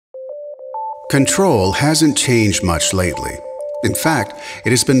Control hasn't changed much lately. In fact, it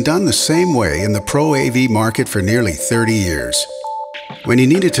has been done the same way in the Pro AV market for nearly 30 years. When you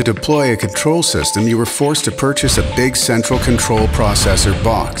needed to deploy a control system, you were forced to purchase a big central control processor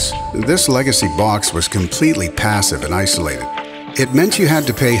box. This legacy box was completely passive and isolated. It meant you had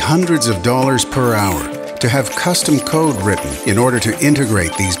to pay hundreds of dollars per hour to have custom code written in order to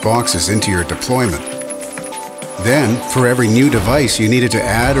integrate these boxes into your deployment. Then, for every new device you needed to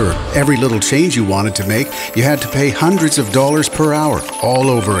add or every little change you wanted to make, you had to pay hundreds of dollars per hour all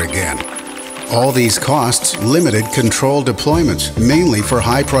over again. All these costs limited control deployments, mainly for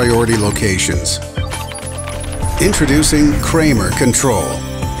high-priority locations. Introducing Kramer Control.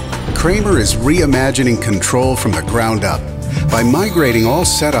 Kramer is reimagining control from the ground up. By migrating all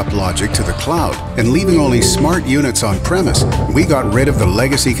setup logic to the cloud and leaving only smart units on premise, we got rid of the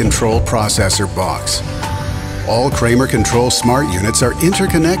legacy control processor box. All Kramer Control smart units are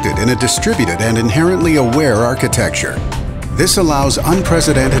interconnected in a distributed and inherently aware architecture. This allows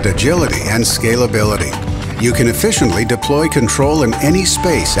unprecedented agility and scalability. You can efficiently deploy control in any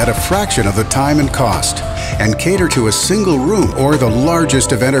space at a fraction of the time and cost, and cater to a single room or the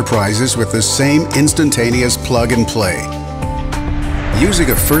largest of enterprises with the same instantaneous plug-and-play.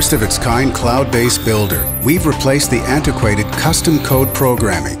 Using a first-of-its-kind cloud-based builder, we've replaced the antiquated custom code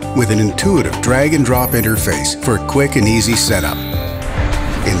programming with an intuitive drag-and-drop interface for quick and easy setup.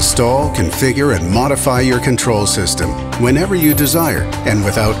 Install, configure, and modify your control system whenever you desire and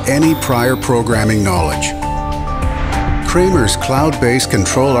without any prior programming knowledge. Kramer's cloud-based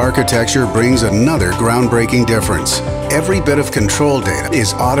control architecture brings another groundbreaking difference. Every bit of control data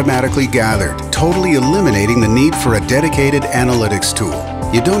is automatically gathered, totally eliminating the need for a dedicated analytics tool.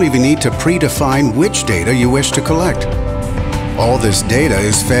 You don't even need to predefine which data you wish to collect. All this data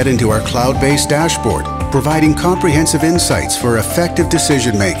is fed into our cloud-based dashboard, providing comprehensive insights for effective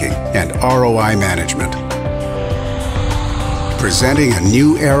decision-making and ROI management. Presenting a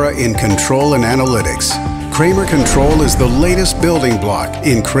new era in control and analytics, Kramer Control is the latest building block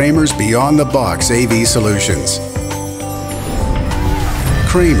in Kramer's Beyond-the-Box AV solutions.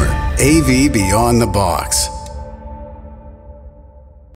 Kramer AV Beyond the Box.